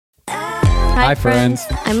Hi, friends.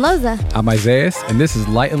 I'm Loza. I'm Isaiah, and this is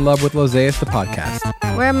Light and Love with Lozeus, the podcast.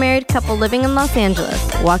 We're a married couple living in Los Angeles,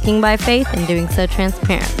 walking by faith and doing so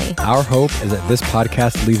transparently. Our hope is that this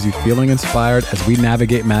podcast leaves you feeling inspired as we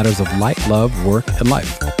navigate matters of light, love, work, and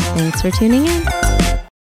life. Thanks for tuning in.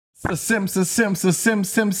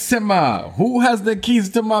 Simma. Who has the keys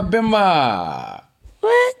to my bimmer?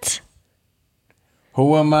 What?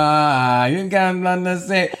 Who am I? You got nothing to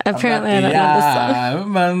say. Apparently I don't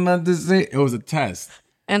know the song. It was a test.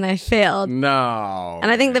 And I failed. No. And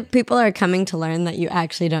I think that people are coming to learn that you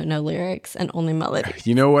actually don't know lyrics and only melody.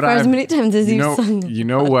 You know what? For as many times as you've sung. You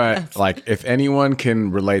know what? Like, if anyone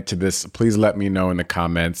can relate to this, please let me know in the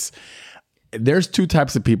comments. There's two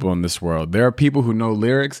types of people in this world. There are people who know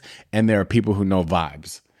lyrics, and there are people who know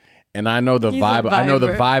vibes. And I know the vibe. I know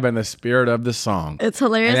the vibe and the spirit of the song. It's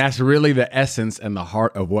hilarious. And that's really the essence and the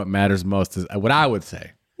heart of what matters most, is what I would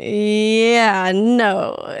say. Yeah,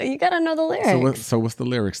 no. You got to know the lyrics. So what's the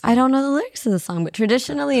lyrics? I don't know the lyrics of the song, but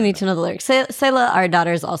traditionally you need to know the lyrics. Selah, our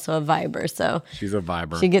daughter, is also a viber, so she's a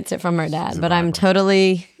viber. She gets it from her dad, but I'm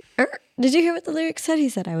totally... Did you hear what the lyrics said? He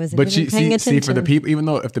said I wasn't paying attention. See, for the people, even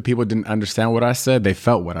though if the people didn't understand what I said, they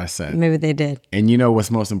felt what I said. Maybe they did. And you know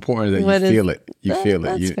what's most important is that you feel it. You feel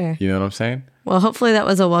it. That's fair. You know what I'm saying? Well, hopefully that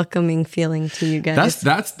was a welcoming feeling to you guys.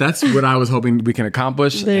 That's what I was hoping we can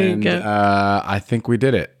accomplish. There you go. I think we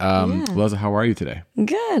did it. Loza, how are you today?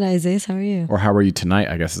 Good, Isaiah. How are you? Or how are you tonight,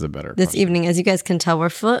 I guess is a better This question. evening, as you guys can tell,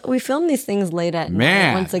 we film these things late at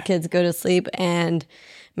night once the kids go to sleep. And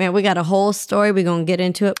man, we got a whole story. We're going to get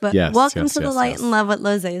into it. But welcome to the Light and Love with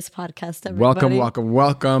Lozeus podcast, everybody.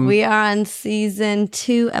 Welcome. We are on season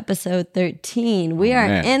 2, episode 13. We are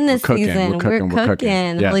in this season. We're cooking.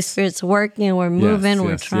 Yes. The Holy Spirit's working. We're moving.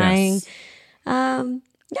 We're trying.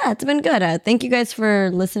 It's been good. Thank you guys for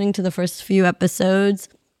listening to the first few episodes.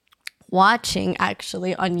 Watching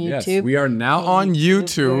actually on YouTube. Yes, we are now on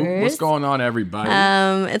YouTube. What's going on, everybody?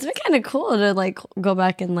 It's been kind of cool to go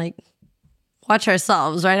back and watch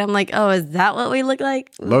ourselves, right? I'm like, oh, is that what we look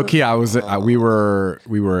like? Low key, we were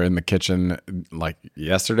in the kitchen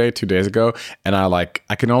yesterday, 2 days ago, and I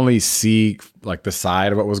can only see the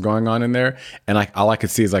side of what was going on in there, and all I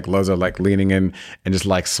could see is Loza leaning in and just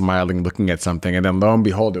smiling, looking at something, and then lo and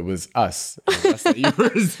behold, it was us. That's what you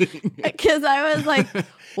were seeing. Because I was like,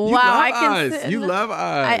 wow, I can. You love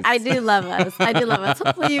us. I do love us. I do love us.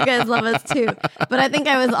 Hopefully, you guys love us too. But I think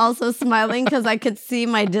I was also smiling because I could see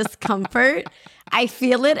my discomfort. I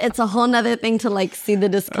feel it. It's a whole nother thing to see the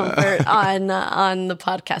discomfort on the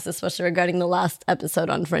podcast, especially regarding the last episode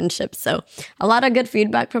on friendship. So a lot of good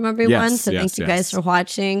feedback from everyone. Thank you guys for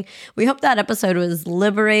watching. We hope that episode was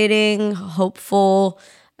liberating, hopeful,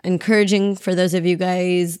 encouraging for those of you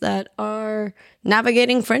guys that are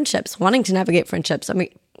navigating friendships, wanting to navigate friendships. I mean,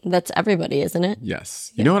 that's everybody, isn't it?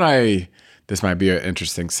 Yes. You know what this might be an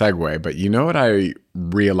interesting segue, but you know what I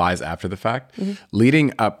realized after the fact? Mm-hmm.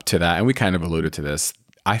 Leading up to that, and we kind of alluded to this,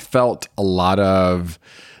 I felt a lot of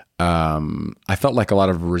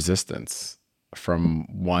resistance from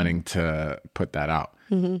wanting to put that out.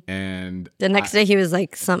 Mm-hmm. And the next day he was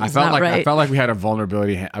like, something's not right. I felt like we had a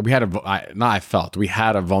vulnerability. We had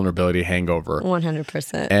a vulnerability hangover.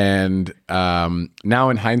 100%. And now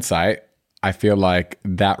in hindsight, I feel like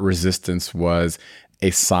that resistance was a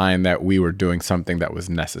sign that we were doing something that was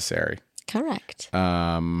necessary. Correct.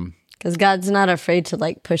 Because God's not afraid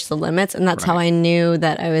to push the limits. And that's how I knew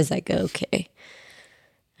that I was okay.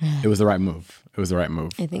 It was the right move. I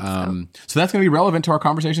think so. So that's going to be relevant to our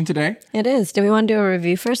conversation today. It is. Do we want to do a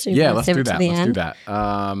review first? Or let's do that.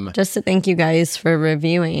 Just to thank you guys for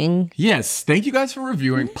reviewing. Yes, thank you guys for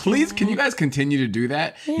reviewing. Please, can you guys continue to do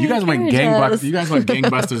that? You guys went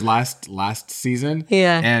gangbusters last season.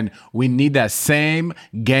 Yeah. And we need that same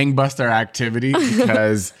gangbuster activity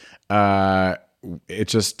because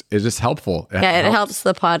it's just helpful. It helps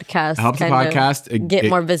the podcast. It helps the podcast get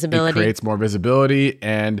more visibility. It creates more visibility,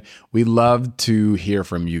 and we love to hear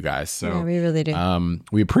from you guys. So yeah, we really do.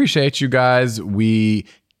 We appreciate you guys. We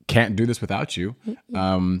can't do this without you.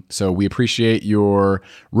 So we appreciate your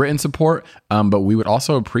written support, but we would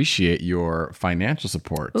also appreciate your financial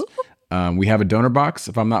support. Ooh. We have a donor box,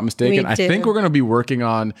 if I'm not mistaken. I think we're going to be working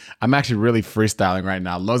on... I'm actually really freestyling right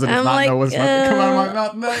now. Loza does not know what's about to come out of my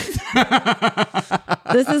mouth next.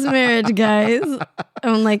 This is marriage, guys.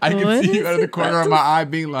 I'm like, I can see you out of the corner of my eye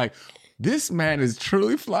being like, this man is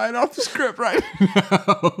truly flying off the script right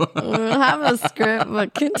now. We'll have a script,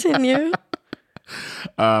 but continue.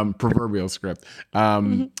 Proverbial script.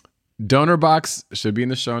 Donor box should be in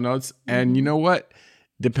the show notes. And you know what?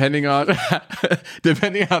 depending on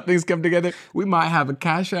depending on how things come together, we might have a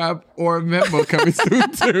Cash App or a Venmo coming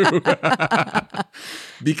soon too.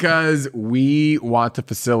 Because we want to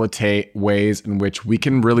facilitate ways in which we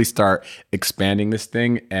can really start expanding this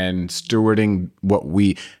thing and stewarding what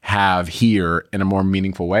we have here in a more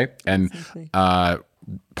meaningful way. And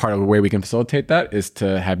part of the way we can facilitate that is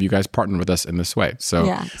to have you guys partner with us in this way. So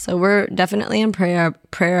yeah, so we're definitely in prayer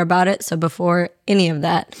about it. So before any of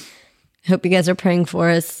that, I hope you guys are praying for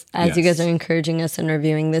us as you guys are encouraging us and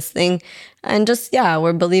reviewing this thing. And just,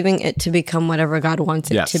 we're believing it to become whatever God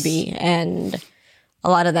wants it to be. And a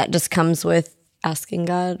lot of that just comes with asking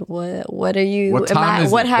God, what have you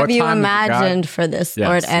imagined for this,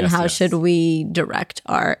 Lord? And how should we direct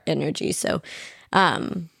our energy? So,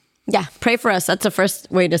 pray for us. That's the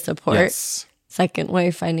first way to support. Yes. Second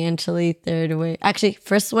way, financially. Third way, actually,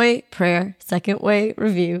 first way, prayer. Second way,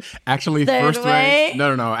 review. Actually, Third first way,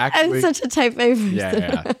 no. Actually, I'm such a type A person.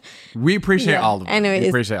 Yeah. We appreciate all of them. Anyways, we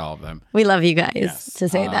appreciate all of them. We love you guys to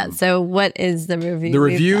say that. So what is the review? The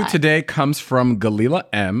review today comes from Galila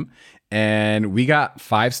M. And we got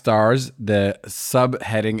 5 stars. The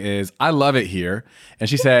subheading is, I love it here. And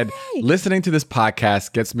she said, listening to this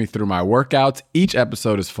podcast gets me through my workouts. Each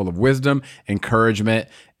episode is full of wisdom, encouragement,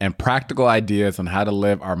 and practical ideas on how to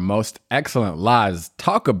live our most excellent lives.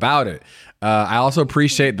 Talk about it. I also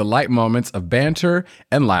appreciate the light moments of banter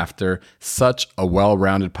and laughter. Such a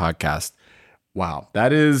well-rounded podcast. Wow,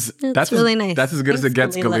 that's really nice. That's as good as it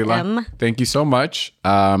gets, Galila. Thank you so much.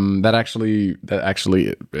 That actually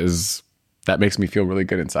makes me feel really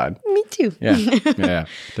good inside. Me too. Yeah.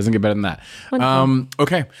 Doesn't get better than that.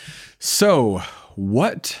 Okay, so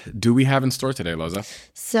what do we have in store today, Loza?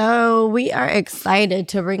 So we are excited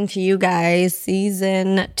to bring to you guys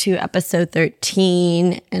season 2, episode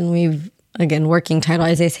 13, and we've working title.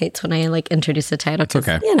 Isaiah hates when I introduce the title. It's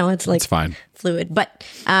okay. It's fine. Fluid, but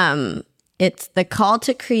it's the call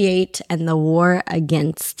to create and the war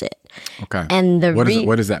against it. Okay. And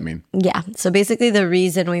what does that mean? Yeah. So basically the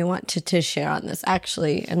reason we wanted to share on this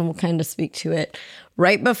actually, and we'll kind of speak to it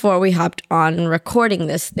right before we hopped on recording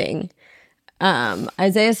this thing.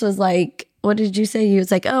 Isaiah was like, what did you say? He was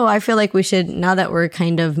like, I feel like we should, now that we're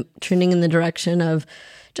kind of trending in the direction of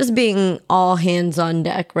just being all hands on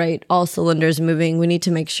deck, right? All cylinders moving. We need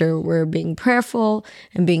to make sure we're being prayerful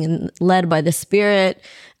and being led by the Spirit.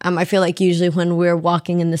 I feel like usually when we're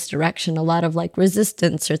walking in this direction, a lot of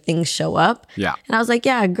resistance or things show up. Yeah. And I was like,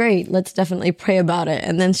 yeah, great. Let's definitely pray about it.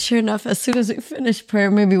 And then sure enough, as soon as we finished prayer,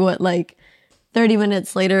 maybe 30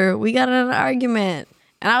 minutes later, we got in an argument.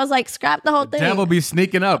 And I was like, scrap the whole thing. Devil be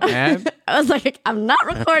sneaking up, man. I was like, I'm not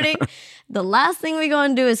recording. The last thing we're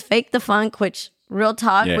going to do is fake the funk, which real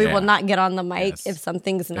talk, we will not get on the mic if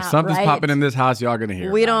something's not right. If something's popping in this house, y'all gonna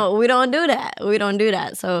hear. We don't do that. We don't do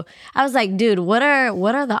that. So I was like, dude, what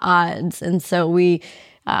are the odds? And so we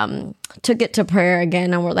took it to prayer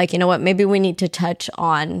again, and we're like, you know what? Maybe we need to touch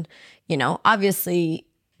on, obviously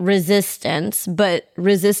resistance, but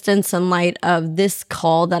resistance in light of this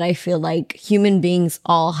call that I feel like human beings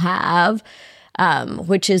all have.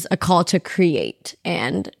 Which is a call to create,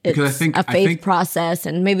 and it's a faith process,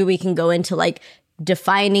 and maybe we can go into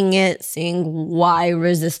defining it, seeing why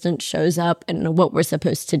resistance shows up and what we're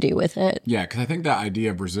supposed to do with it. Yeah, because I think the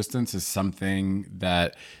idea of resistance is something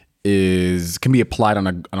that can be applied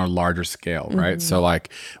on a larger scale, right? Mm-hmm. So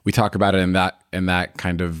we talk about it in that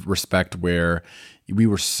kind of respect where we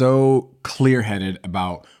were so clear-headed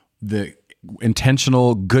about the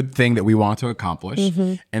intentional good thing that we want to accomplish,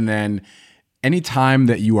 and then anytime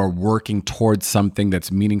that you are working towards something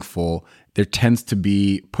that's meaningful, there tends to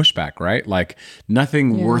be pushback, right?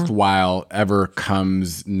 Nothing worthwhile ever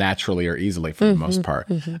comes naturally or easily for the most part.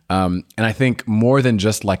 And I think more than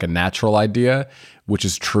just a natural idea, which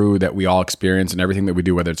is true that we all experience in everything that we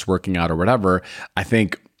do, whether it's working out or whatever, I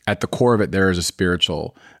think at the core of it, there is a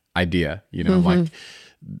spiritual idea,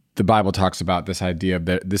 the Bible talks about this idea of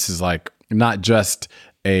that this is not just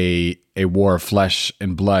a war of flesh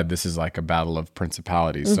and blood. This is a battle of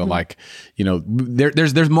principalities. So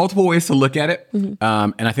there's multiple ways to look at it. And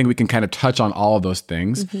I think we can kind of touch on all of those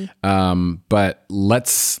things. But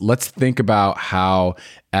let's think about how,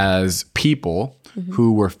 as people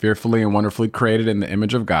who were fearfully and wonderfully created in the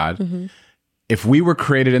image of God, if we were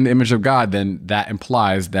created in the image of God, then that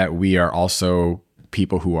implies that we are also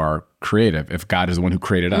people who are creative, if God is the one who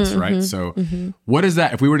created us, right? So what is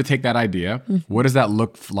that, if we were to take that idea, what does that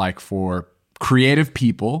look like for creative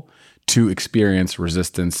people to experience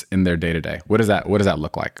resistance in their day-to-day? What does that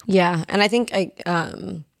look like? Yeah, and I think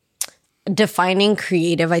defining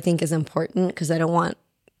creative, I think, is important, because I don't want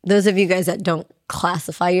those of you guys that don't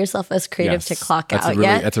classify yourself as creative to clock out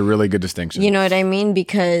yet. That's a really good distinction. You know what I mean?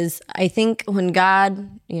 Because I think when God,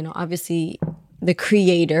 obviously the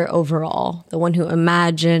creator overall, the one who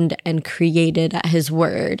imagined and created at his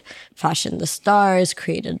word, fashioned the stars,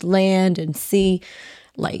 created land and sea,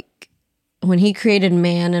 like when he created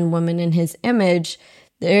man and woman in his image,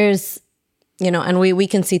 there's, and we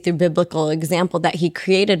can see through biblical example that he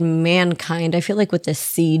created mankind, I feel like with the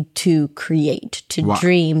seed to create, to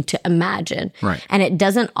dream, to imagine. Right. And it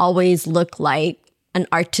doesn't always look like an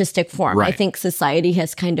artistic form. Right. I think society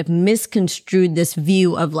has kind of misconstrued this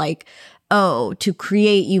view of like, oh, to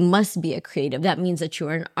create, you must be a creative. That means that you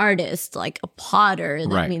are an artist, like a potter.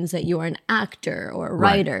 That means that you are an actor or a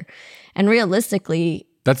writer. And realistically,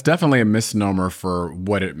 that's definitely a misnomer for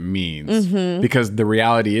what it means. Because the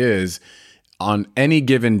reality is, on any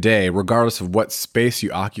given day, regardless of what space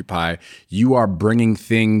you occupy, you are bringing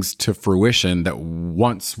things to fruition that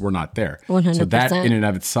once were not there. 100%. So that in and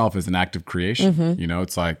of itself is an act of creation.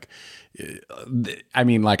 It's like, I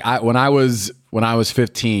mean, like when I was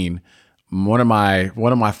 15, one of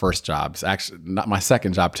my first jobs, actually not my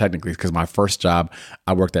second job technically, because my first job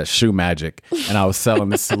I worked at Shoe Magic and I was selling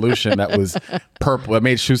this solution that was purple. It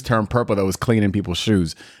made shoes turn purple. That was cleaning people's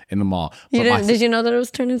shoes in the mall. Did you know that it was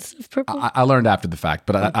turning purple? I learned after the fact,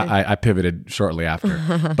 but okay. I pivoted shortly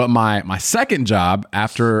after. But my second job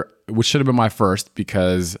after, which should have been my first,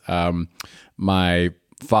 because my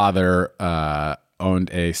father owned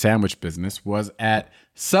a sandwich business, was at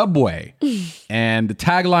Subway. And the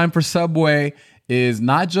tagline for Subway is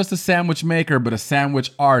not just a sandwich maker, but a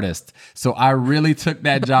sandwich artist. So I really took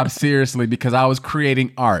that job seriously because I was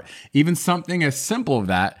creating art. Even something as simple as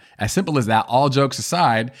that, all jokes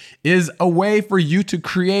aside, is a way for you to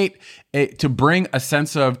to bring a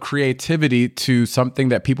sense of creativity to something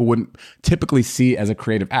that people wouldn't typically see as a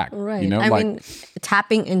creative act. Right. I mean,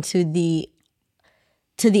 tapping into the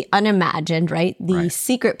unimagined, right? The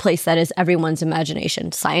secret place that is everyone's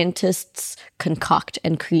imagination. Scientists concoct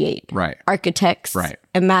and create. Right. Architects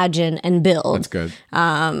imagine and build. That's good.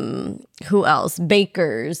 Who else?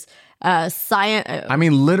 Bakers. Science. I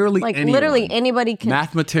mean, literally anyone. Literally anybody can.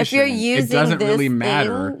 Mathematician. If you're using it doesn't this really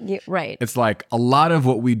matter. Right. It's like a lot of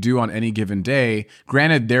what we do on any given day.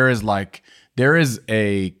 Granted, there is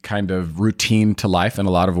a kind of routine to life in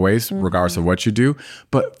a lot of ways, regardless of what you do.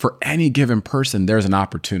 But for any given person, there's an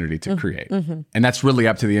opportunity to create. And that's really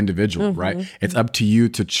up to the individual, right? It's up to you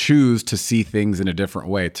to choose to see things in a different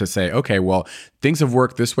way, to say, okay, well, things have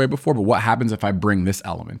worked this way before, but what happens if I bring this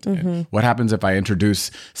element in? What happens if I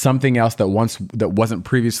introduce something else that wasn't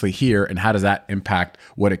previously here? And how does that impact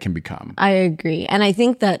what it can become? I agree. And I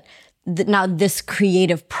think that now this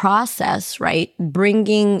creative process, right,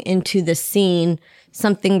 bringing into the scene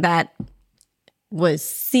something that was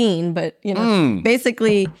seen, but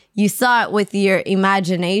basically you saw it with your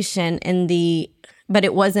imagination but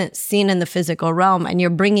it wasn't seen in the physical realm, and you're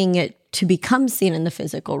bringing it to become seen in the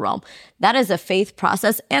physical realm. That is a faith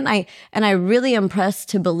process, and I really am pressed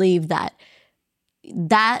to believe that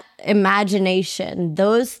imagination,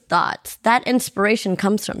 those thoughts, that inspiration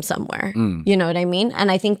comes from somewhere. You know what I mean?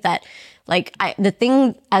 And I think that the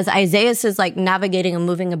thing, as Isaiah says, like navigating and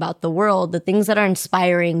moving about the world, the things that are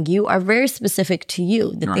inspiring you are very specific to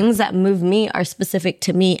you. The things that move me are specific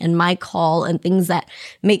to me and my call, and things that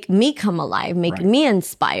make me come alive, make me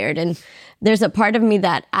inspired. And there's a part of me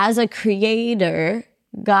that as a creator,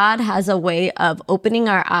 God has a way of opening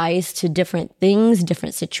our eyes to different things,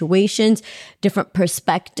 different situations, different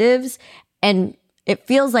perspectives. And it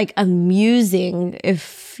feels like amusing,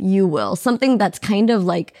 if you will, something that's kind of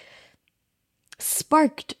like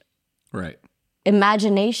sparked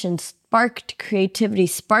imagination, sparked creativity,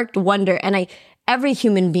 sparked wonder. And every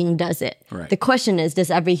human being does it. Right. The question is,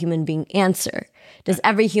 does every human being answer? Does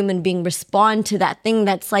every human being respond to that thing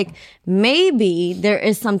that's like, maybe there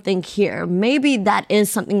is something here. Maybe that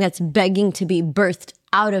is something that's begging to be birthed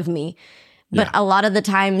out of me. But a lot of the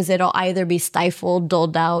times it'll either be stifled,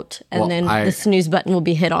 dulled out, and then the snooze button will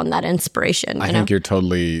be hit on that inspiration. I think you're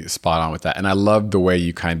totally spot on with that. And I love the way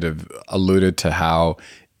you kind of alluded to how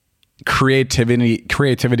creativity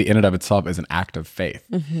in and of itself is an act of faith.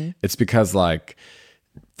 It's because like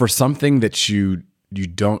for something that you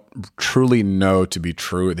don't truly know to be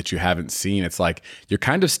true, that you haven't seen, it's like you're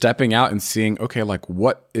kind of stepping out and seeing, okay, like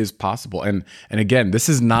what is possible. And again, this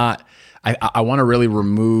is not, I want to really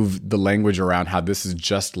remove the language around how this is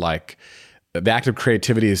just like the act of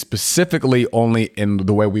creativity is specifically only in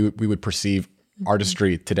the way we would perceive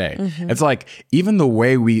artistry today. It's like even the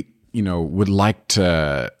way we, would like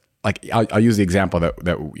to like I'll use the example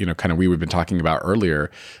that kind of we've been talking about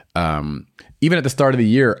earlier. Even at the start of the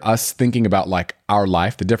year, us thinking about like our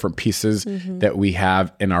life, the different pieces that we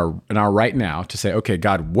have in our right now, to say, okay,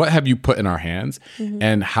 God, what have you put in our hands,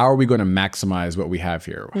 and how are we going to maximize what we have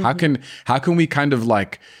here? How can we kind of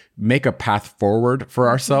like make a path forward for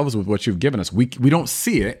ourselves with what you've given us? We don't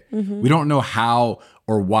see it. We don't know how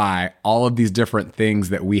or why all of these different things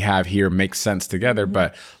that we have here make sense together,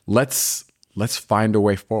 but let's find a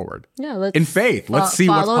way forward. Yeah, let's in faith. Let's see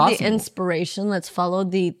what's possible. Follow the inspiration. Let's follow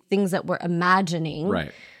the things that we're imagining.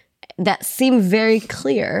 Right. That seem very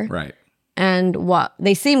clear. Right. And what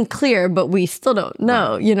they seem clear, but we still don't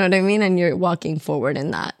know. Right. You know what I mean? And you're walking forward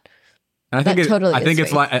in that. And I think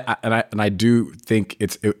it's like, and I do think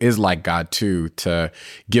it is like God too, to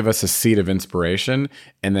give us a seed of inspiration,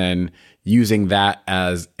 and then using that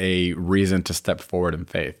as a reason to step forward in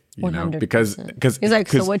faith. You 100%. Know, because he's like,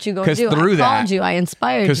 so what you gonna do? I called you, I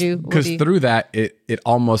inspired you. Because through that, it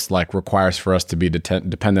almost like requires for us to be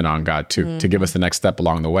dependent on God too, to give us the next step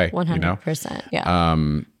along the way. 100%. Yeah.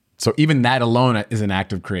 So even that alone is an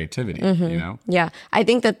act of creativity. You know. Yeah, I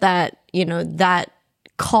think that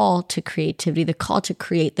call to creativity, the call to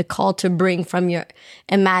create, the call to bring from your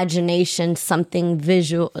imagination something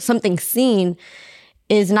visual, something seen,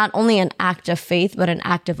 is not only an act of faith, but an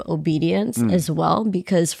act of obedience as well.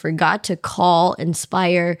 Because for God to call,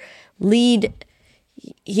 inspire, lead,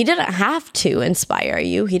 he didn't have to inspire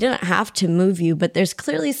you. He didn't have to move you, but there's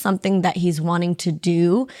clearly something that he's wanting to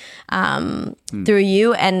do through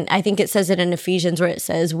you. And I think it says it in Ephesians, where it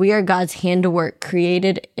says, we are God's handiwork,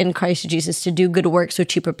 created in Christ Jesus to do good works,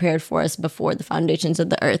 which he prepared for us before the foundations of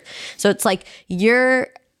the earth. So it's like you're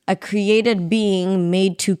a created being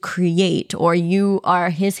made to create, or you are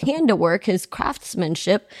his handiwork, his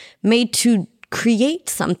craftsmanship, made to create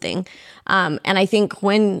something. And I think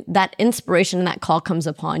when that inspiration and that call comes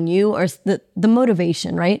upon you, or the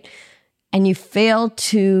motivation, right? And you fail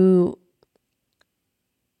to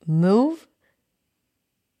move,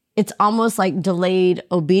 it's almost like delayed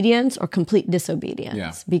obedience or complete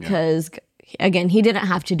disobedience, because again, he didn't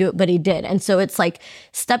have to do it, but he did. And so it's like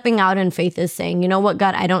stepping out in faith is saying, you know what,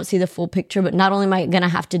 God, I don't see the full picture, but not only am I going to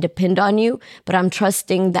have to depend on you, but I'm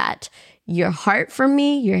trusting that your heart for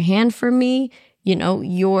me, your hand for me, you know,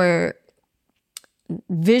 your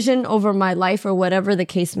vision over my life, or whatever the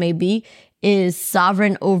case may be, is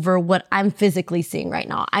sovereign over what I'm physically seeing right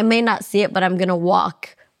now. I may not see it, but I'm going to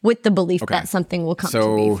walk with the belief that something will come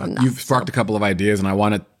to me from that. You've sparked a couple of ideas, and I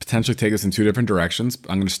want to potentially take this in two different directions.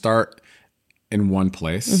 I'm going to start in one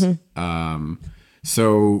place.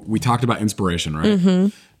 So we talked about inspiration,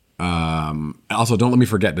 right? Also, don't let me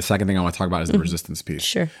forget, the second thing I want to talk about is the resistance piece.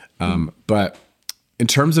 Sure. But in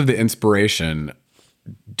terms of the inspiration,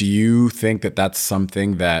 do you think that that's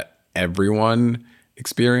something that everyone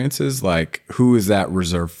experiences? Like, who is that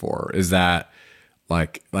reserved for? Is that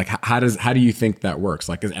like how do you think that works?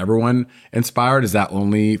 Like, is everyone inspired? Is that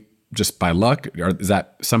only just by luck? Or is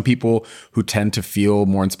that some people who tend to feel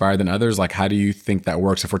more inspired than others? Like, how do you think that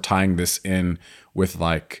works if we're tying this in with,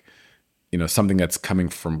 like, you know, something that's coming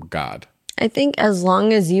from God? I think as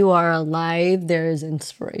long as you are alive, there is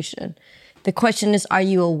inspiration. The question is, are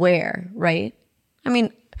you aware, right? I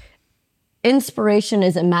mean, inspiration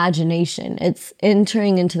is imagination. It's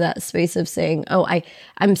entering into that space of saying, oh,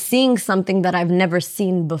 I'm seeing something that I've never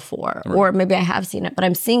seen before, right. Or maybe I have seen it, but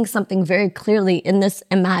I'm seeing something very clearly in this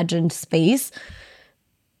imagined space.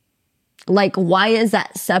 Like, why is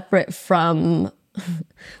that separate from,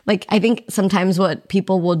 like, I think sometimes what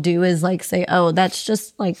people will do is like say, oh, that's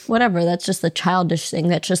just like, whatever, that's just a childish thing.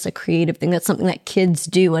 That's just a creative thing. That's something that kids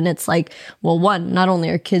do. And it's like, well, one, not only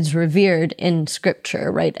are kids revered in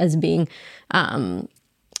scripture, right, as being,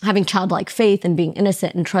 having childlike faith and being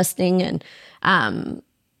innocent and trusting. And,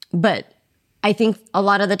 but I think a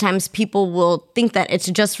lot of the times people will think that it's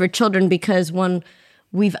just for children because when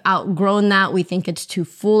we've outgrown that, we think it's too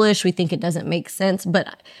foolish. We think it doesn't make sense.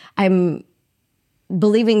 But I'm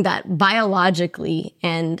believing that biologically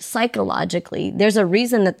and psychologically, there's a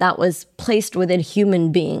reason that that was placed within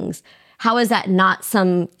human beings. How is that not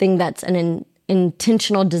something that's an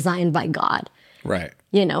intentional design by God? Right.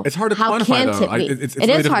 You know, it's hard to quantify, though. It's it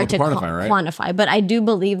really is hard to quantify, right? quantify, but I do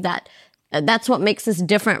believe that that's what makes us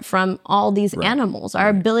different from all these animals. Our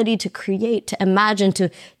ability to create, to imagine,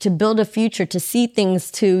 to build a future, to see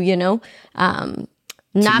things, to, you know,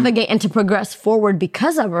 navigate and to progress forward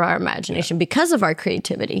because of our imagination, because of our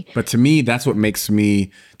creativity. But to me, that's what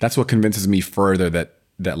convinces me further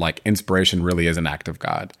that like inspiration really is an act of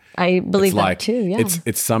God. I believe that too. Yeah.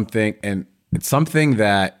 It's something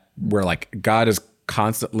that where like God is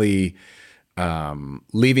constantly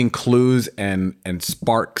leaving clues and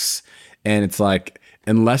sparks. And it's like,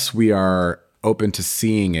 unless we are open to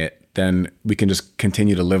seeing it, then we can just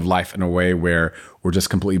continue to live life in a way where we're just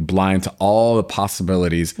completely blind to all the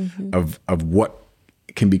possibilities of what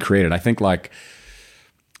can be created. I think like,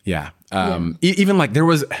 even like there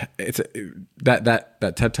was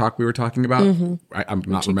that TED Talk we were talking about. I'm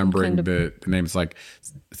not remembering the name. It's like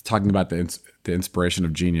it's talking about the inspiration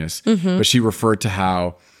of genius, but she referred to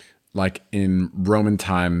how like in Roman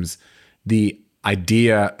times the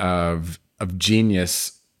idea of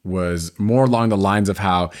genius was more along the lines of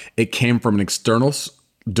how it came from an external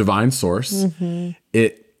divine source.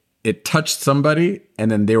 It touched somebody, and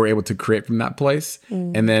then they were able to create from that place,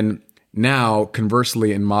 and then. Now,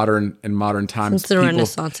 conversely, in modern times,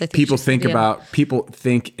 people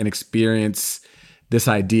think and experience this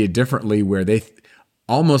idea differently, where they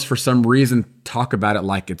almost for some reason talk about it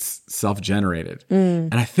like it's self-generated.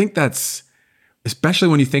 And I think that's, especially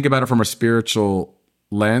when you think about it from a spiritual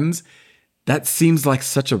lens, that seems like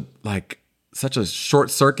such a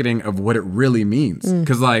short-circuiting of what it really means.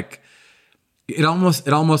 Because like it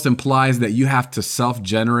almost implies that you have to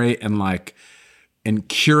self-generate and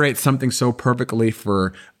curate something so perfectly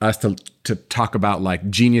for us to talk about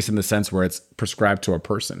like genius in the sense where it's prescribed to a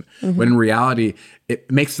person. When in reality,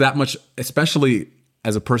 it makes that much, especially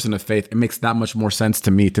as a person of faith, it makes that much more sense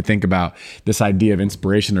to me to think about this idea of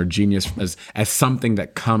inspiration or genius as something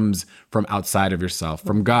that comes from outside of yourself,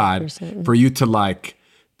 from God, 100%. For you to like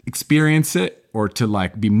experience it or to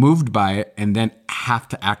like be moved by it and then have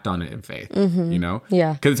to act on it in faith, you know?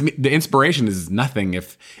 Yeah. Because the inspiration is nothing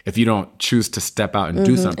if you don't choose to step out and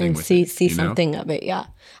do something and with see, it. See something of it, yeah.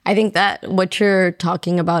 I think that what you're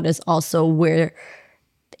talking about is also where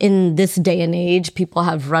in this day and age, people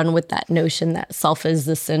have run with that notion that self is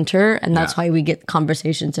the center. And that's why we get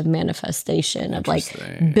conversations of manifestation, of like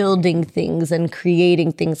building things and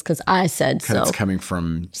creating things because I said so. It's coming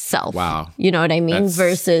from self. Wow. You know what I mean?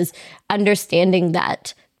 Versus understanding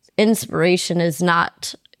that inspiration is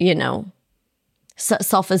not,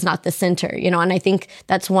 self is not the center, and I think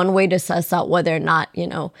that's one way to suss out whether or not,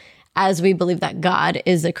 as we believe that God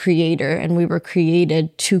is a creator and we were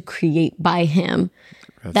created to create by him,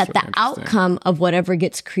 that the outcome of whatever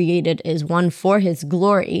gets created is one for his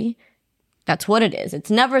glory. That's what it is.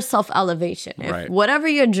 It's never self-elevation. If whatever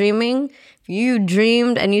you're dreaming, if you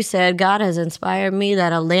dreamed and you said, God has inspired me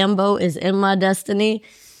that a Lambo is in my destiny,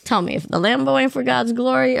 tell me if the Lambo ain't for God's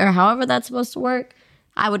glory or however that's supposed to work,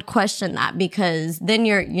 I would question that because then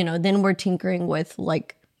then we're tinkering with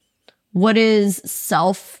like, what is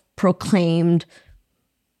self-proclaimed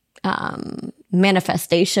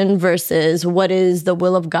manifestation versus what is the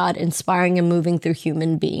will of God inspiring and moving through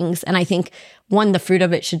human beings. And I think one, the fruit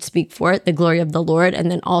of it should speak for it, the glory of the Lord. And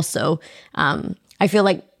then also, I feel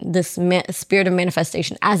like this spirit of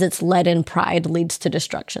manifestation, as it's led in pride, leads to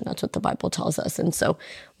destruction. That's what the Bible tells us. And so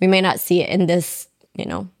we may not see it in this,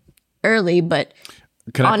 early, but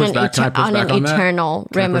on eternal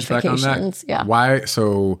ramifications. Yeah. Why?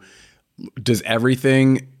 So does every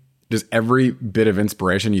bit of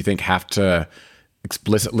inspiration you think have to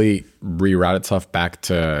explicitly reroute itself back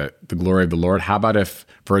to the glory of the Lord? How about if,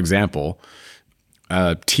 for example,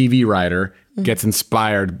 a TV writer gets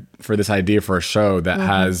inspired for this idea for a show that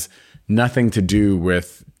has nothing to do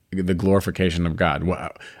with the glorification of God?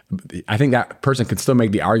 Well, I think that person can still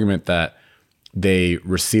make the argument that they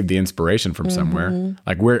received the inspiration from somewhere.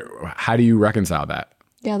 Like how do you reconcile that?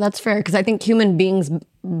 Yeah, that's fair. Because I think human beings,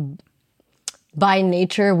 by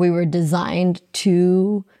nature, we were designed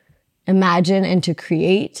to imagine and to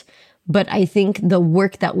create. But I think the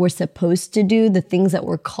work that we're supposed to do, the things that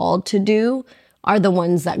we're called to do, are the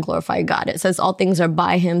ones that glorify God. It says all things are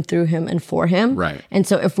by him, through him, and for him. Right. And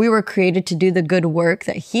so if we were created to do the good work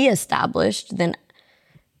that he established, then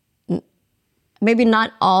maybe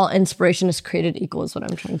not all inspiration is created equal is what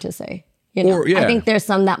I'm trying to say. I think there's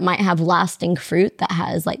some that might have lasting fruit that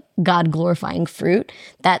has like God glorifying fruit.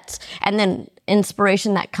 And then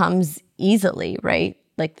inspiration that comes easily, right?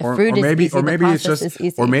 Like the fruit is easy, the process is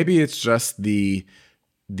easy. Or maybe it's just the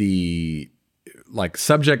like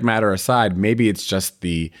subject matter aside, maybe it's just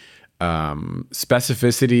the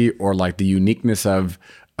specificity or like the uniqueness of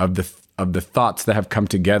the thoughts that have come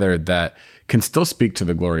together that can still speak to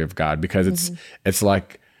the glory of God, because it's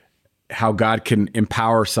like how God can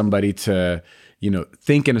empower somebody to,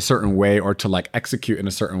 think in a certain way or to like execute in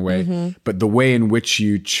a certain way. But the way in which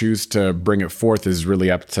you choose to bring it forth is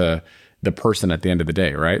really up to the person at the end of the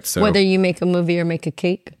day, right? So whether you make a movie or make a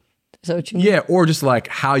cake, is that what you mean? Yeah, or just like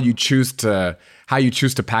how you choose to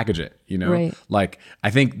package it, Right. Like I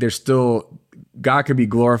think there's still God could be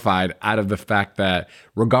glorified out of the fact that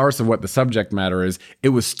regardless of what the subject matter is, it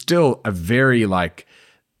was still a very like,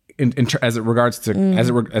 as it regards to as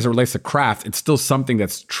it relates to craft, it's still something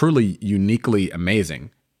that's truly uniquely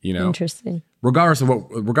amazing. You know, Interesting. regardless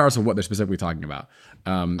of what they're specifically talking about.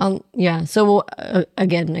 Yeah. So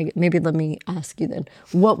again, maybe let me ask you then,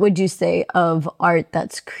 what would you say of art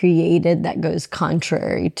that's created that goes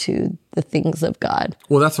contrary to the things of God?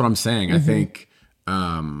 Well, that's what I'm saying. I think.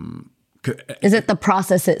 Is it the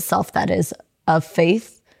process itself that is of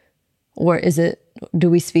faith, or do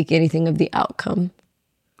we speak anything of the outcome?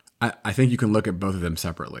 I think you can look at both of them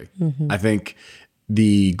separately. I think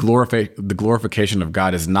the glorification of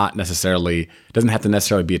God doesn't have to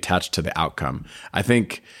necessarily be attached to the outcome. I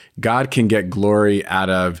think God can get glory out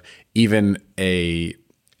of even a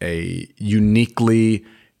uniquely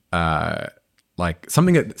like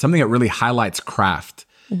something that really highlights craft.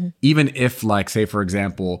 Even if, like, say for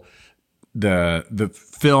example, the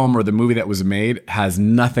film or the movie that was made has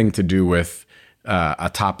nothing to do with a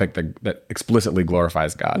topic that explicitly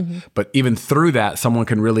glorifies God, but even through that, someone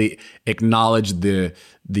can really acknowledge the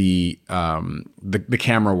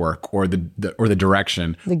camera work or the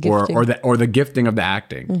direction or the gifting of the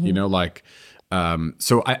acting. You know, like.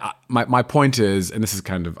 So my point is, and this is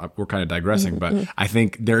we're kind of digressing, but I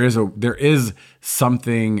think there's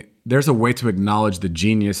a way to acknowledge the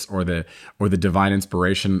genius or the divine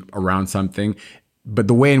inspiration around something, but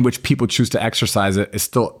the way in which people choose to exercise it is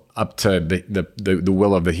still up to the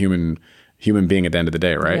will of the human being at the end of the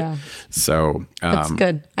day, right? Yeah. So that's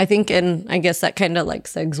good. I think, and I guess that kind of like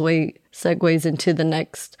segues into the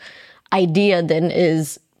next idea. Then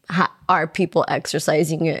is are people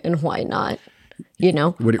exercising it, and why not? You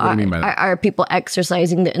know, what do you mean by that? Are people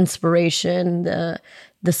exercising the inspiration, the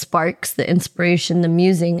sparks, the inspiration, the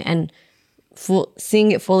musing, and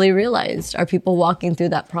seeing it fully realized? Are people walking through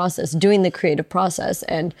that process, doing the creative process?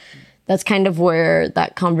 And that's kind of where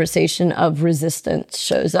that conversation of resistance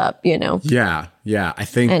shows up, you know? Yeah. I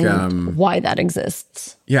think... And why that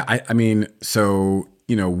exists. Yeah, I mean, so,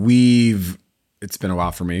 you know, it's been a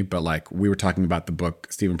while for me, but like we were talking about the book,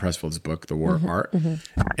 Stephen Pressfield's book, The War of Art.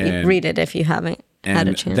 And read it if you haven't had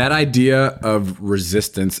a chance. That idea of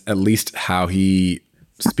resistance, at least how he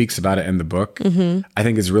speaks about it in the book, I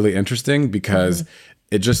think is really interesting because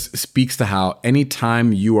it just speaks to how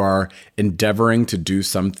anytime you are endeavoring to do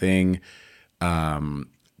something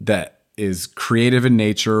that is creative in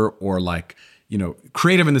nature, or like, you know,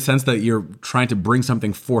 creative in the sense that you're trying to bring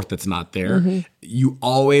something forth that's not there, you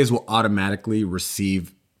always will automatically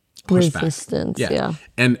receive pushback. Resistance, yeah.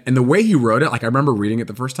 And the way he wrote it, like I remember reading it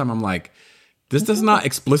the first time, I'm like, this does not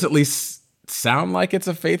explicitly sound like it's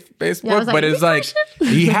a faith-based book, but it's like,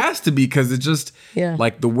 he has to be, because it's just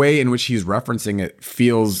like the way in which he's referencing it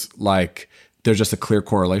feels like there's just a clear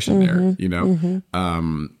correlation there, you know?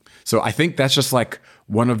 So I think that's just like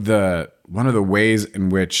one of the ways in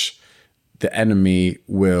which the enemy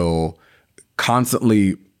will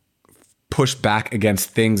constantly push back against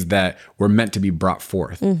things that were meant to be brought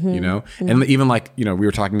forth, you know? And even like, you know, we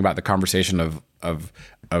were talking about the conversation of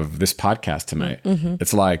this podcast tonight.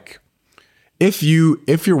 It's like, if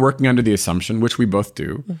you're working under the assumption, which we both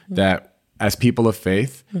do, that as people of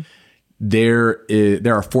faith, there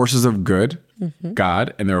are forces of good,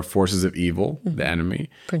 God, and there are forces of evil, the enemy.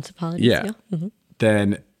 Principalities, yeah.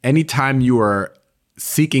 Then anytime you are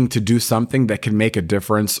seeking to do something that can make a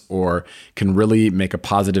difference or can really make a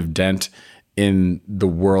positive dent in the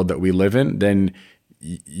world that we live in, then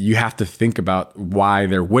you have to think about why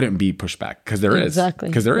there wouldn't be pushback, because there is.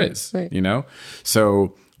 Because there is, you know?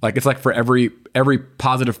 So like, it's like for every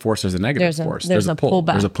positive force, there's a negative force. There's a pull.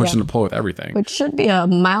 There's a push and a pull with everything. Which should be a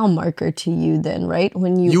mile marker to you then, right?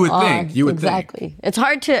 When you would think. Exactly. It's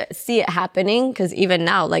hard to see it happening, because even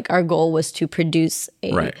now, like, our goal was to produce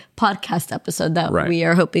a podcast episode that we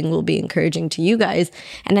are hoping will be encouraging to you guys.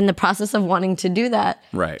 And in the process of wanting to do that,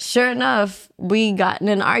 sure enough, we got in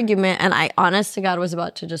an argument, and I, honest to God, was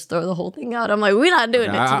about to just throw the whole thing out. I'm like, we're not doing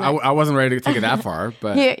it tonight. I wasn't ready to take it that far,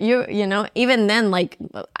 but you know, even then, like,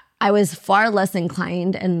 I was far less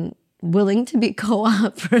inclined and willing to be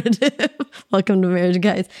cooperative. Welcome to marriage,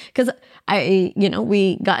 guys. Because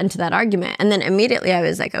we got into that argument, and then immediately I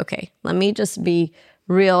was like, okay, let me just be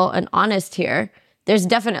real and honest here. There's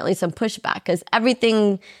definitely some pushback, because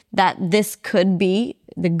everything that this could be,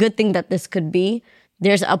 the good thing that this could be,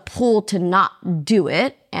 there's a pull to not do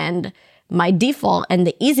it. And my default and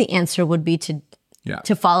the easy answer would be to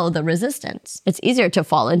follow the resistance. It's easier to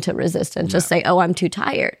fall into resistance. Just say, oh, I'm too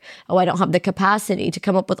tired. Oh, I don't have the capacity, to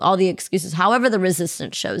come up with all the excuses, however the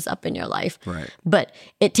resistance shows up in your life. Right. But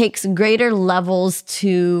it takes greater levels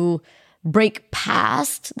to break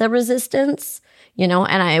past the resistance, you know,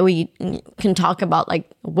 and we can talk about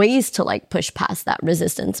like ways to like push past that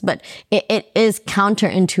resistance, but it is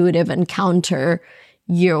counterintuitive and counter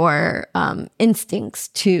your instincts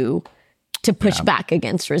to push back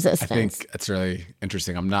against resistance. I think that's really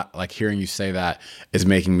interesting. I'm not like hearing you say that is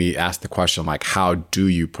making me ask the question, like, how do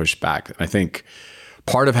you push back? And I think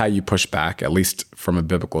part of how you push back, at least from a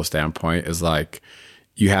biblical standpoint, is like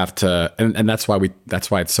you have to, and that's why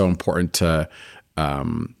it's so important to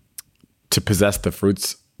possess the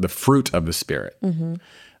fruit of the Spirit,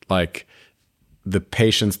 like the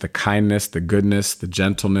patience, the kindness, the goodness, the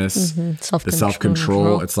gentleness, the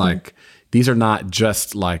self-control. It's like these are not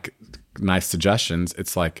just like nice suggestions.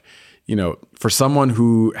 It's like, you know, for someone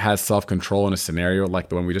who has self-control in a scenario like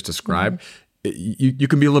the one we just described, you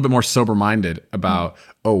can be a little bit more sober-minded about,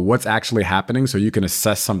 what's actually happening, so you can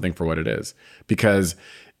assess something for what it is. Because,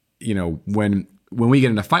 you know, when we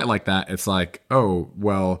get in a fight like that, it's like,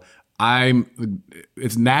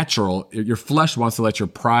 it's natural. Your flesh wants to let your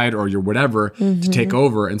pride or your whatever to take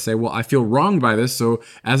over and say, well, I feel wronged by this. So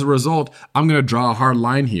as a result, I'm going to draw a hard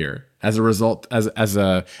line here. As a result, as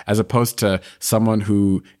opposed to someone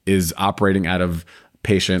who is operating out of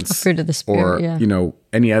patience, a fruit of the Spirit, or you know,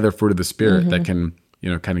 any other fruit of the Spirit that can, you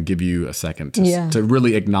know, kind of give you a second to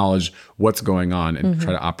really acknowledge what's going on and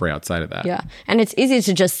try to operate outside of that. Yeah, and it's easy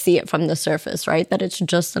to just see it from the surface, right? That it's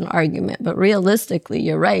just an argument, but realistically,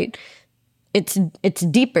 you're right. It's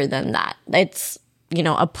deeper than that. It's, you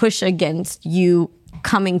know, a push against you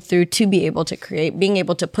coming through to be able to create, being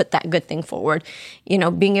able to put that good thing forward, you know,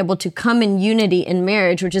 being able to come in unity in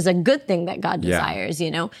marriage, which is a good thing that God desires, you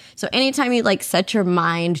know? So anytime you like set your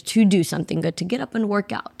mind to do something good, to get up and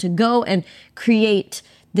work out, to go and create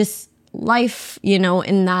this life, you know,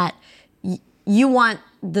 in that you want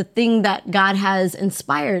the thing that God has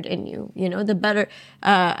inspired in you, you know, the better,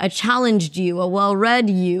 a challenged you, a well-read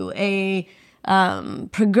you, a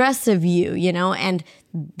progressive you know, and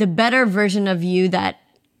the better version of you that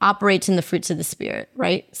operates in the fruits of the Spirit,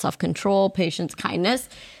 right? Self-control, patience, kindness.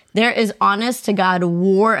 There is honest to God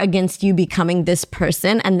war against you becoming this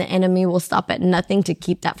person, and the enemy will stop at nothing to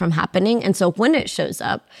keep that from happening. And so when it shows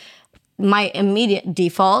up, my immediate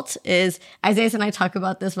default is, Isaiah and I talk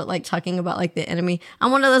about this, but like talking about like the enemy.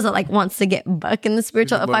 I'm one of those that like wants to get buck in the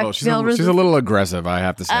spiritual. She's a little aggressive, I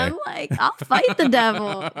have to say. I'm like, I'll fight the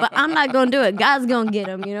devil, but I'm not going to do it. God's going to get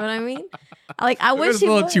him. You know what I mean? Like, I wish he a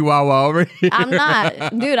little would. chihuahua over here. I'm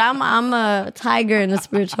not. Dude, I'm a tiger in the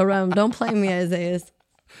spiritual realm. Don't play me, Isaiah.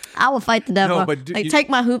 I will fight the devil. No, take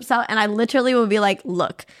my hoops out, and I literally will be like,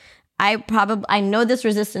 look, I know this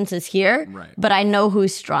resistance is here, but I know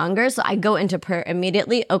who's stronger. So I go into prayer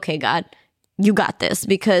immediately. Okay, God, you got this,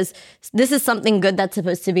 because this is something good that's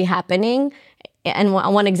supposed to be happening. And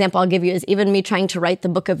one example I'll give you is even me trying to write the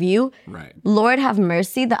book of you. Right. Lord have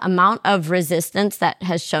mercy, the amount of resistance that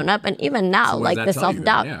has shown up. And even now, like the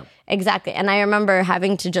self-doubt. Yeah. Exactly. And I remember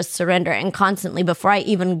having to just surrender, and constantly before I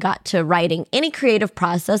even got to writing any creative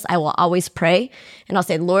process, I will always pray and I'll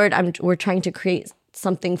say, Lord, we're trying to create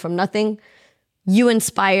something from nothing. You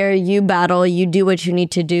inspire, you battle, you do what you need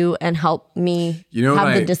to do, and help me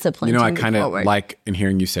have the discipline. You know, I kind of like in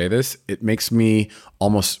hearing you say this, it makes me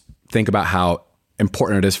almost think about how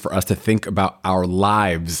important it is for us to think about our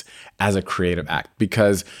lives as a creative act,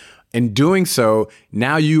 because in doing so,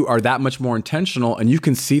 now you are that much more intentional, and you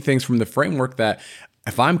can see things from the framework that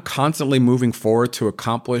if I'm constantly moving forward to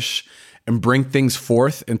accomplish and bring things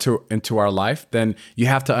forth into our life, then you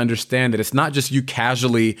have to understand that it's not just you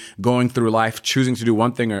casually going through life choosing to do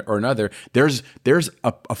one thing or another. There's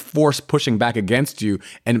a force pushing back against you,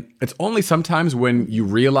 and it's only sometimes when you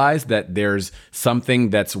realize that there's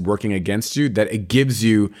something that's working against you that it gives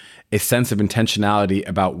you a sense of intentionality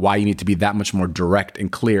about why you need to be that much more direct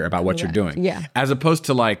and clear about what you're doing. Yeah. As opposed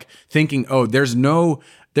to like thinking,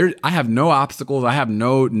 I have no obstacles, I have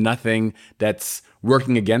nothing that's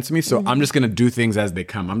working against me, so I'm just going to do things as they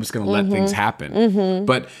come. I'm just going to let things happen.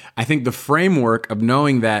 But I think the framework of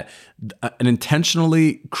knowing that an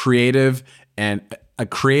intentionally creative and a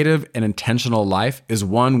creative and intentional life is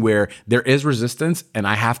one where there is resistance, and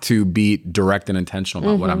I have to be direct and intentional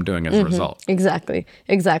about what I'm doing as a result. Exactly.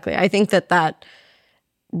 I think that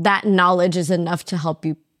knowledge is enough to help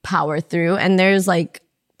you power through. And there's like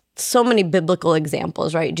so many biblical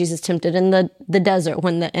examples, right? Jesus tempted in the desert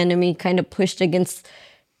when the enemy kind of pushed against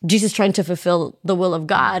Jesus trying to fulfill the will of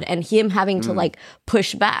God, and him having to like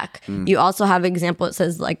push back. You also have an example. It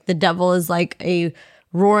says like the devil is like a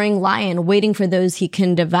roaring lion waiting for those he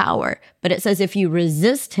can devour. But it says if you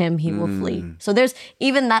resist him, he will flee. So there's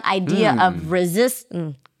even that idea of resist.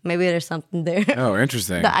 maybe there's something there. Oh,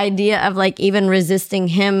 interesting. The idea of like even resisting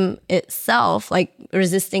him itself, like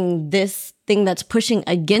resisting this thing that's pushing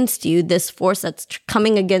against you, this force that's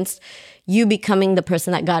coming against you becoming the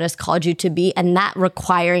person that God has called you to be, and that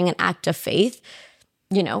requiring an act of faith,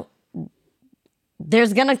 you know,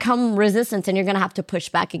 there's going to come resistance and you're going to have to push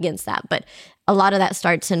back against that. But a lot of that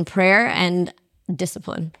starts in prayer and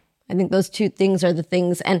discipline. I think those two things are the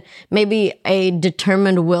things, and maybe a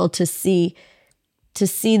determined will to see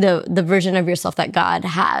the version of yourself that God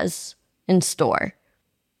has in store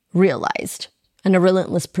realized, and a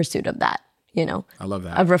relentless pursuit of that, you know. I love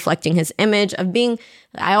that. Of reflecting his image, of being,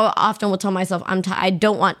 I often will tell myself, I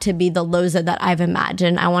don't want to be the Loza that I've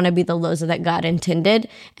imagined. I want to be the Loza that God intended,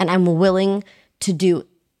 and I'm willing to do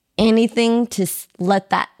anything to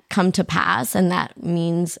let that come to pass. And that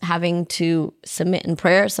means having to submit in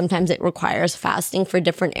prayer. Sometimes it requires fasting for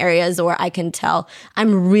different areas where I can tell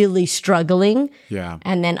I'm really struggling. Yeah.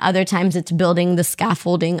 And then other times it's building the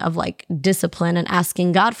scaffolding of like discipline and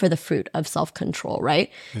asking God for the fruit of self-control,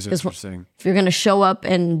 right? It's interesting. If you're going to show up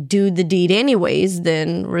and do the deed anyways,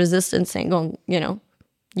 then resistance ain't going, you know,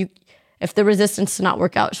 if the resistance to not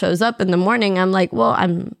work out shows up in the morning, I'm like, well,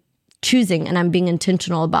 I'm choosing and I'm being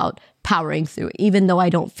intentional about powering through it, even though I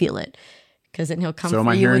don't feel it. Because then he'll come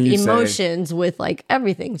for you with emotions, with like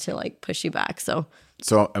everything to like push you back. So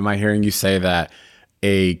am I hearing you say that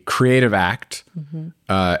a creative act,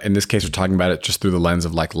 in this case, we're talking about it just through the lens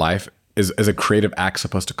of like life, is a creative act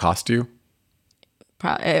supposed to cost you?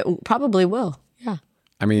 It probably will. Yeah.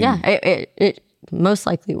 I mean, yeah, it most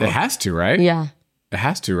likely will. It has to, right? Yeah. It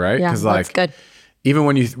has to, right? Yeah, Because that's good. Even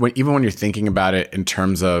when you're thinking about it in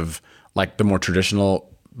terms of like the more traditional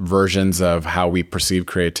versions of how we perceive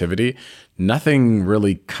creativity, nothing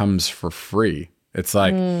really comes for free. It's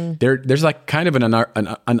like there's like kind of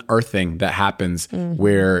an unearthing that happens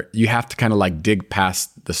where you have to kind of like dig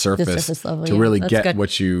past the surface level, to really get good.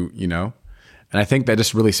 what you know. And I think that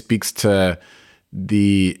just really speaks to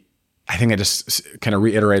I think it just kind of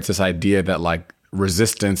reiterates this idea that like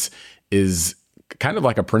resistance is kind of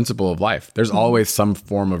like a principle of life. There's always some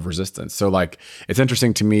form of resistance. So like, it's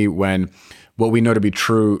interesting to me when what we know to be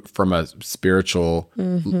true from a spiritual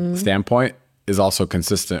standpoint is also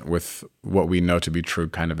consistent with what we know to be true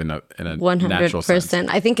kind of in a 100%. natural sense.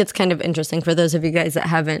 I think it's kind of interesting for those of you guys that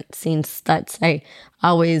haven't seen Stutz. I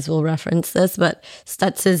always will reference this, but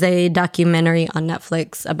Stutz is a documentary on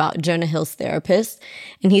Netflix about Jonah Hill's therapist.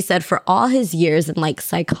 And he said for all his years in like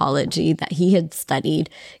psychology that he had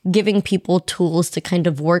studied, giving people tools to kind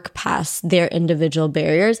of work past their individual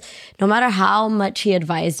barriers, no matter how much he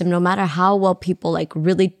advised them, no matter how well people like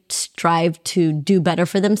really strive to do better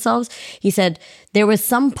for themselves, he said there was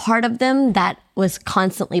some part of them that was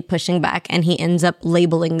constantly pushing back, and he ends up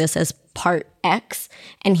labeling this as part X.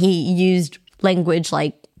 And he used language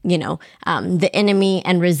like, you know, the enemy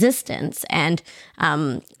and resistance. And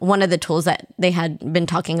one of the tools that they had been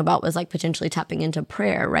talking about was like potentially tapping into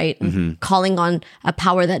prayer, right? Calling on a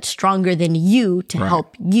power that's stronger than you to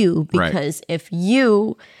help you. Because if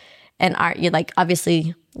you you're like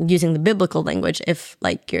obviously using the biblical language, if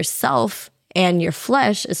like yourself and your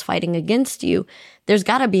flesh is fighting against you, there's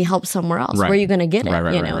got to be help somewhere else. Where are you going to get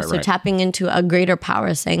it? You know, so tapping into a greater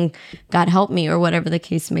power, saying, God help me, or whatever the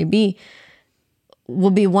case may be,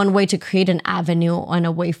 will be one way to create an avenue and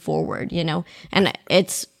a way forward, you know? And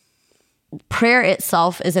it's prayer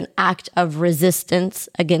itself is an act of resistance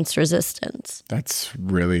against resistance. That's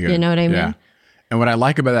really good. You know what I mean? Yeah. And what I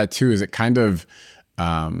like about that too is it kind of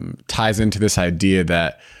ties into this idea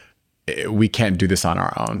that we can't do this on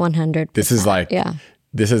our own. 100%. This is like,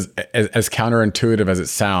 this is as counterintuitive as it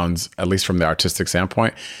sounds, at least from the artistic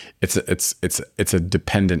standpoint. It's a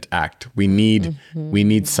dependent act. We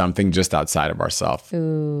need something just outside of ourselves.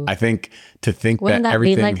 I think wouldn't that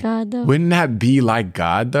everything be like God though? Wouldn't that be like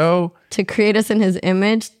God though? To create us in His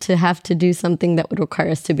image, to have to do something that would require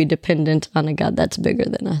us to be dependent on a God that's bigger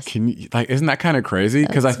than us. Isn't that kind of crazy?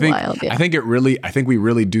 Because I think I think we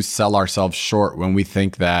really do sell ourselves short when we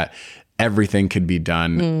think that everything could be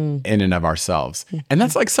done in and of ourselves. And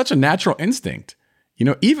that's like such a natural instinct, you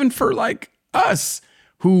know, even for like us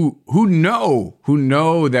who know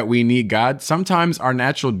that we need God. Sometimes our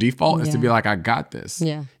natural default is to be like, I got this,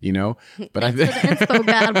 you know, but I think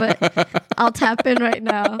God, but I'll tap in right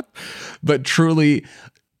now. But truly,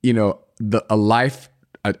 you know, a life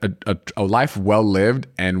well lived,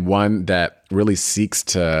 and one that really seeks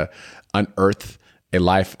to unearth a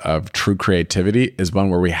life of true creativity, is one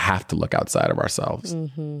where we have to look outside of ourselves.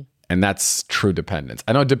 And that's true dependence.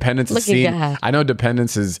 I know dependence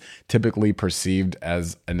is typically perceived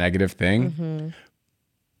as a negative thing,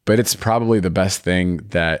 but it's probably the best thing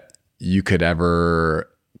that you could ever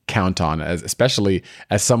count on, as especially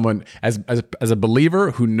as someone as a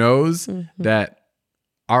believer who knows that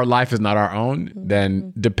our life is not our own.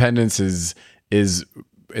 Then dependence is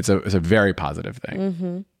it's a very positive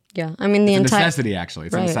thing. Yeah, I mean the It's a entire necessity. Actually,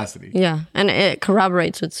 it's a necessity. Yeah, and it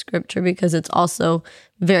corroborates with scripture because it's also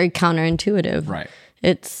very counterintuitive. Right.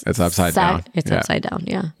 It's upside down. It's upside down.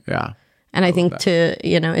 Yeah. Yeah. And I think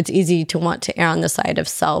it's easy to want to err on the side of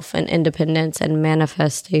self and independence and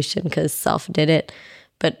manifestation because self did it.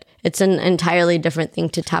 But it's an entirely different thing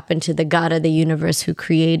to tap into the God of the universe who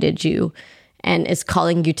created you and is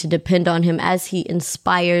calling you to depend on him as he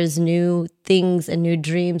inspires new things and new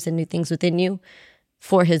dreams and new things within you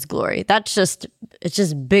for his glory. It's just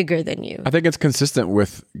bigger than you. I think it's consistent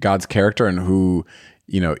with God's character and who,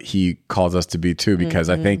 he calls us to be too, because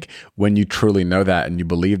I think when you truly know that and you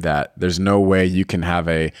believe that, there's no way you can have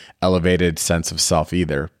a elevated sense of self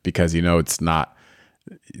either, because it's not,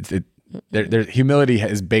 humility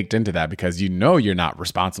is baked into that because you're not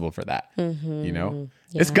responsible for that.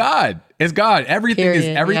 It's God.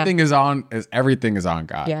 Everything is on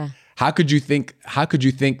God. Yeah. How could you think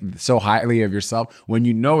so highly of yourself when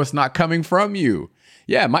you know it's not coming from you?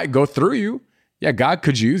 Yeah, it might go through you. Yeah, God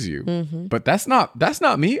could use you, but that's not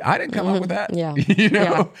me. I didn't come up with that. Yeah.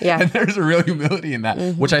 And there's a real humility in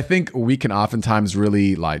that, which I think we can oftentimes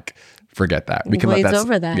really forget that. We can glaze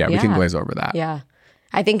over that. Yeah, we can glaze over that. Yeah,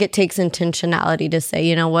 I think it takes intentionality to say,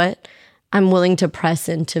 you know what, I'm willing to press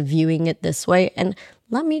into viewing it this way, and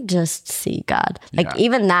let me just see God.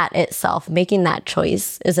 Even that itself, making that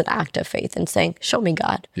choice is an act of faith and saying, show me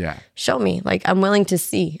God. Yeah. Show me. I'm willing to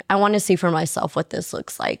see. I want to see for myself what this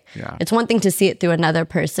looks like. Yeah. It's one thing to see it through another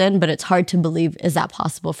person, but it's hard to believe, is that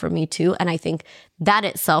possible for me too? And I think that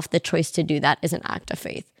itself, the choice to do that is an act of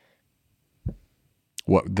faith.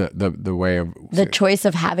 What the way of the choice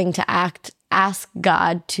of having to ask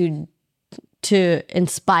God to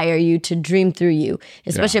inspire you, to dream through you,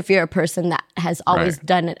 especially if you're a person that has always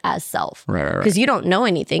done it as self. Right. Because you don't know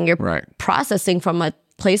anything. You're processing from a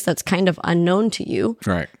place that's kind of unknown to you.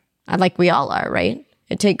 Right. Like we all are, right?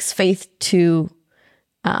 It takes faith to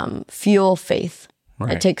fuel faith.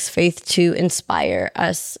 Right. It takes faith to inspire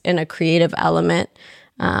us in a creative element.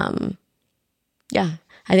 I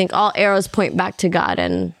think all arrows point back to God,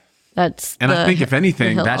 and I think if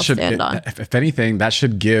anything, that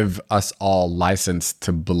should give us all license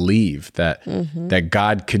to believe that that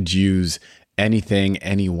God could use anything,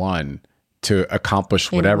 anyone to accomplish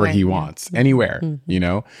whatever he wants, anywhere.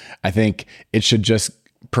 I think it should just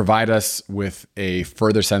provide us with a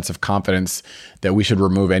further sense of confidence that we should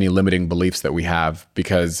remove any limiting beliefs that we have,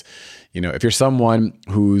 because if you're someone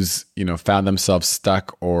who's found themselves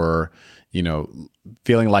stuck or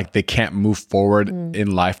feeling like they can't move forward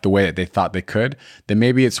in life the way that they thought they could, then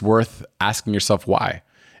maybe it's worth asking yourself why,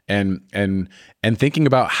 and thinking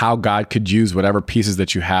about how God could use whatever pieces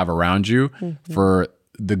that you have around you for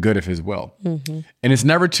the good of his will. And it's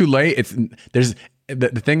never too late. There's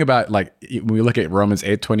the thing about when we look at Romans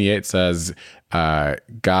 8:28 says,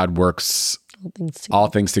 God works all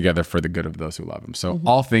things together for the good of those who love him. So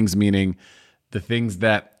all things meaning the things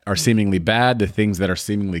that are seemingly bad, the things that are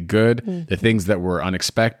seemingly good, the things that were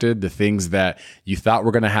unexpected, the things that you thought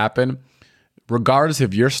were going to happen. Regardless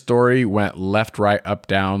if your story went left, right, up,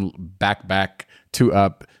 down, back, 2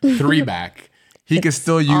 up, 3 back, he could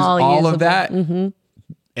still use all of that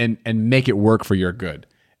and make it work for your good.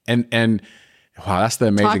 And wow, that's the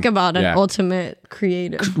amazing. Talk about an ultimate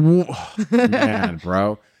creative. Man,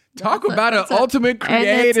 bro. Talk about an ultimate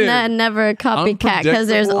creative. And it's never a copycat because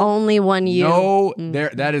there's only one you. No,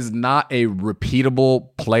 that is not a repeatable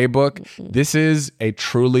playbook. This is a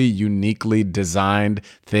truly uniquely designed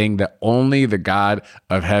thing that only the God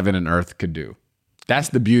of heaven and earth could do. That's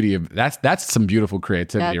the beauty of that's some beautiful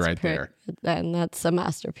creativity there. And that's a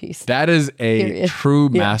masterpiece. That is a true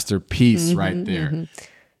masterpiece right there.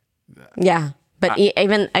 Yeah. But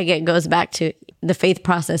even again, it goes back to the faith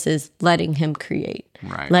process is letting him create,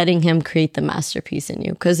 letting him create the masterpiece in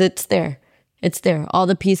you, because it's there. It's there. All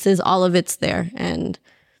the pieces, all of it's there. And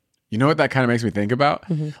you know what that kind of makes me think about?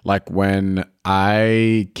 Like when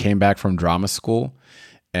I came back from drama school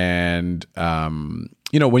and,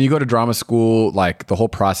 when you go to drama school, like the whole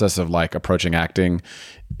process of approaching acting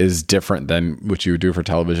is different than what you would do for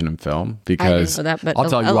television and film, because I didn't know that, but I'll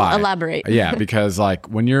tell you why. Elaborate. Yeah, because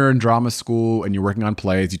when you're in drama school and you're working on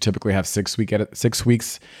plays, you typically have 6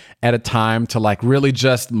 weeks at a time to really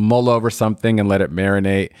just mull over something and let it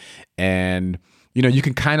marinate. And you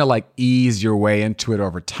can kind of ease your way into it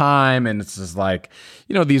over time. And it's just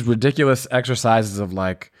these ridiculous exercises of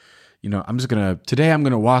today I'm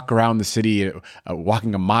going to walk around the city,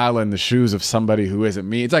 walking a mile in the shoes of somebody who isn't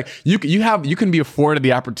me. It's like you can be afforded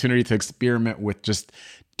the opportunity to experiment with just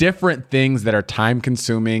different things that are time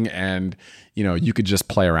consuming, and you could just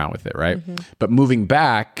play around with it, right? But moving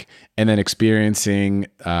back and then experiencing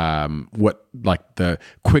what like the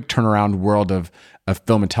quick turnaround world of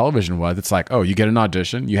film and television was, it's like, oh, you get an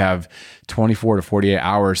audition, you have 24 to 48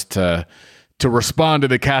 hours to respond to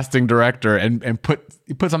the casting director and put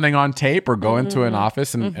something on tape or go into an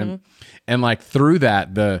office and like through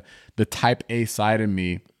that, the type A side of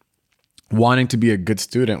me wanting to be a good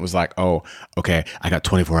student was like, oh, okay, I got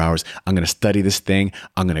 24 hours. I'm going to study this thing.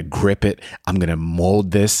 I'm going to grip it. I'm going to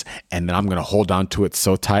mold this, and then I'm going to hold on to it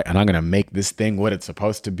so tight, and I'm going to make this thing what it's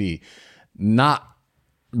supposed to be. Not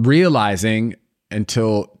realizing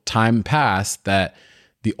until time passed that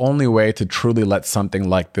the only way to truly let something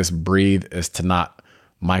like this breathe is to not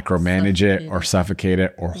micromanage it or suffocate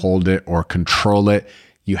it or hold it or control it.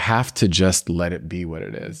 You have to just let it be what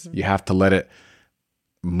it is. You have to let it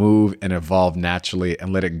move and evolve naturally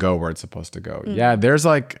and let it go where it's supposed to go. Yeah, there's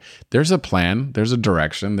a plan, there's a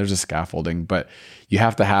direction, there's a scaffolding, but you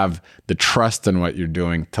have to have the trust in what you're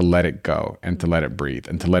doing to let it go and to let it breathe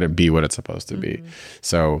and to let it be what it's supposed to be.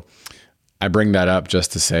 So I bring that up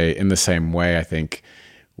just to say, in the same way, I think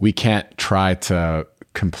we can't try to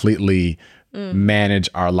completely manage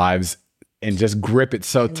our lives and just grip it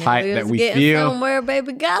so tight that we feel somewhere,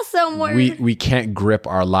 baby, got somewhere. We can't grip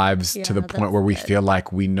our lives to the point where we feel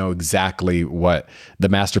like we know exactly what the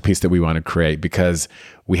masterpiece that we want to create, because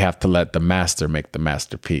we have to let the master make the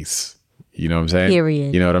masterpiece. You know what I'm saying?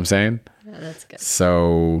 Period. You know what I'm saying? Yeah, that's good.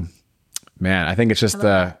 So, man, I think it's just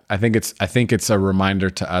I think it's a reminder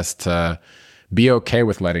to us to be okay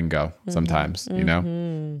with letting go sometimes,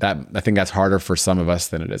 that I think that's harder for some of us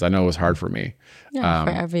than it is. I know it was hard for me. Yeah, for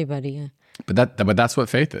everybody. Yeah. But that's what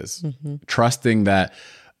faith is. Trusting that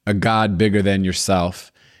a God bigger than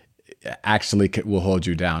yourself actually will hold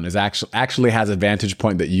you down, is actually has a vantage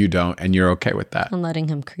point that you don't, and you're okay with that. And letting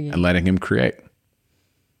him create.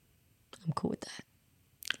 I'm cool with that.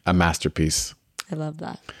 A masterpiece. I love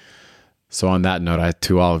that. So on that note,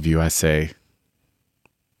 to all of you, I say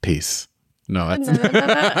peace. No, that's not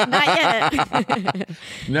yet.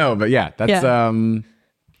 No, but yeah, that's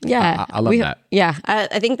yeah. I love that. Yeah,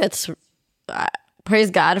 I think that's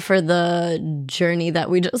praise God for the journey that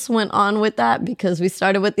we just went on with that, because we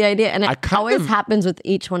started with the idea, and it always happens with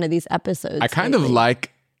each one of these episodes.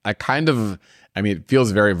 I mean, it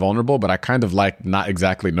feels very vulnerable, but I kind of like not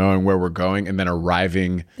exactly knowing where we're going and then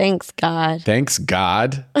arriving. Thanks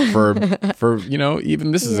God for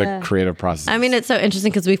even this is a creative process. I mean, it's so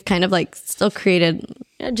interesting because we've kind of like still created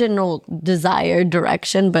a general desired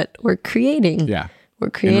direction, but we're creating. Yeah. We're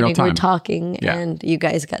creating, we're talking, and you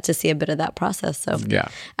guys got to see a bit of that process. So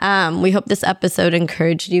we hope this episode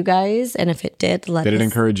encouraged you guys. And if it did, Did it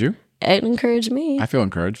encourage you? It encouraged me. I feel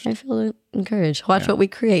encouraged. Watch what we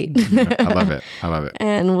create. I love it.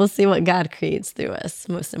 And we'll see what God creates through us,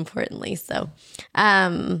 most importantly. So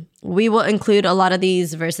we will include a lot of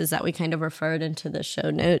these verses that we kind of referred into the show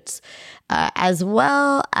notes, as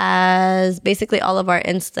well as basically all of our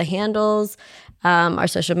Insta handles, our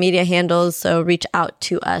social media handles. So reach out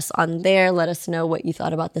to us on there. Let us know what you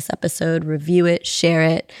thought about this episode. Review it, share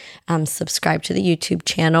it, subscribe to the YouTube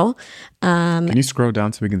channel. Can you scroll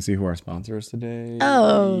down so we can see who our sponsor is today?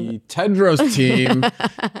 Oh, Tedros team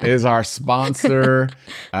is our sponsor.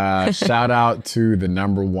 Shout out to the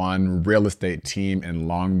 #1 real estate team in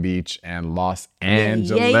Long Beach and Los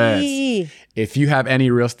Angeles. Yay. If you have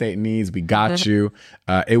any real estate needs, we got you.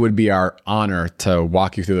 It would be our honor to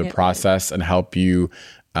walk you through the process and help you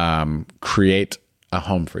create a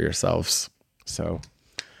home for yourselves. So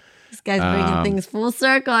this guy's bringing things full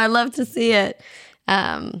circle. I love to see it.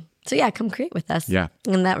 So yeah, come create with us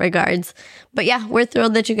in that regards. But yeah, we're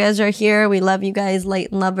thrilled that you guys are here. We love you guys,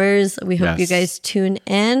 Light Lovers. We hope you guys tune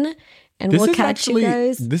in, and we'll catch you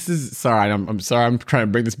guys. This is, sorry, I'm sorry, I'm trying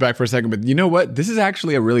to bring this back for a second, but you know what? This is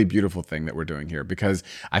actually a really beautiful thing that we're doing here, because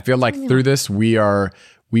I feel like through this, we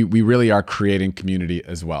really are creating community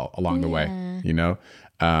as well along the way,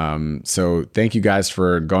 So thank you guys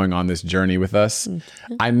for going on this journey with us.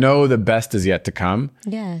 I know the best is yet to come.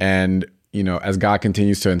 Yeah. And as God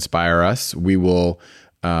continues to inspire us, we will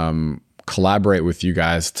collaborate with you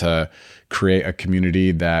guys to create a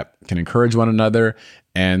community that can encourage one another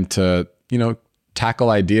and to, tackle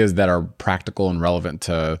ideas that are practical and relevant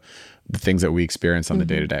to the things that we experience on the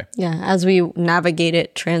day-to-day. Yeah, as we navigate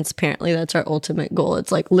it transparently, that's our ultimate goal.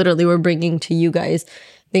 It's like literally we're bringing to you guys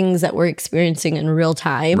things that we're experiencing in real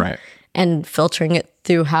time, right, and filtering it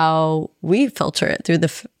through how we filter it through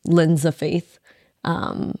the lens of faith.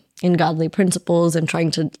 in godly principles and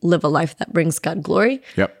trying to live a life that brings God glory.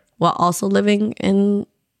 Yep. While also living in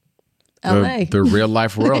LA. The real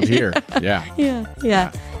life world here. Yeah.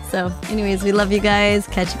 Yeah. So anyways, we love you guys.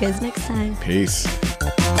 Catch you guys next time. Peace.